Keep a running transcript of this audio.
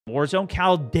Warzone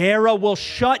Caldera will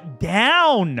shut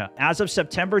down. As of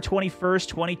September 21st,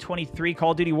 2023,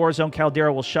 Call of Duty Warzone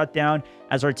Caldera will shut down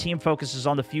as our team focuses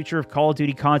on the future of Call of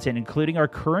Duty content, including our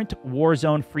current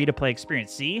Warzone free-to-play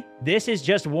experience. See? This is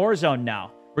just Warzone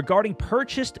now. Regarding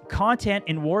purchased content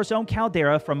in Warzone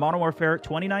Caldera from Modern Warfare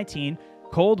 2019,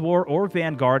 Cold War, or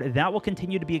Vanguard, that will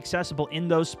continue to be accessible in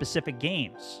those specific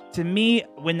games. To me,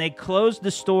 when they closed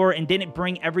the store and didn't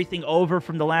bring everything over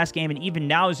from the last game, and even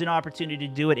now is an opportunity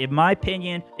to do it, in my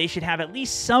opinion, they should have at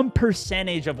least some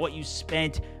percentage of what you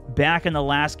spent back in the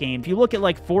last game. If you look at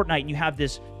like Fortnite and you have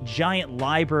this giant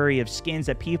library of skins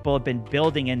that people have been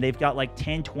building, and they've got like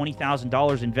 $10,000,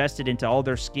 $20,000 invested into all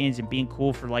their skins and being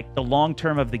cool for like the long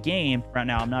term of the game. Right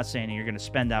now, I'm not saying that you're going to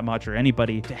spend that much, or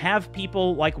anybody, to have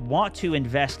people like want to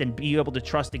invest and be able to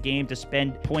trust the game to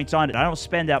spend points on it. I don't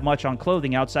spend that much on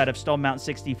clothing outside of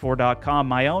StoneMountain64.com,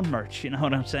 my own merch. You know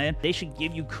what I'm saying? They should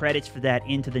give you credits for that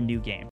into the new game.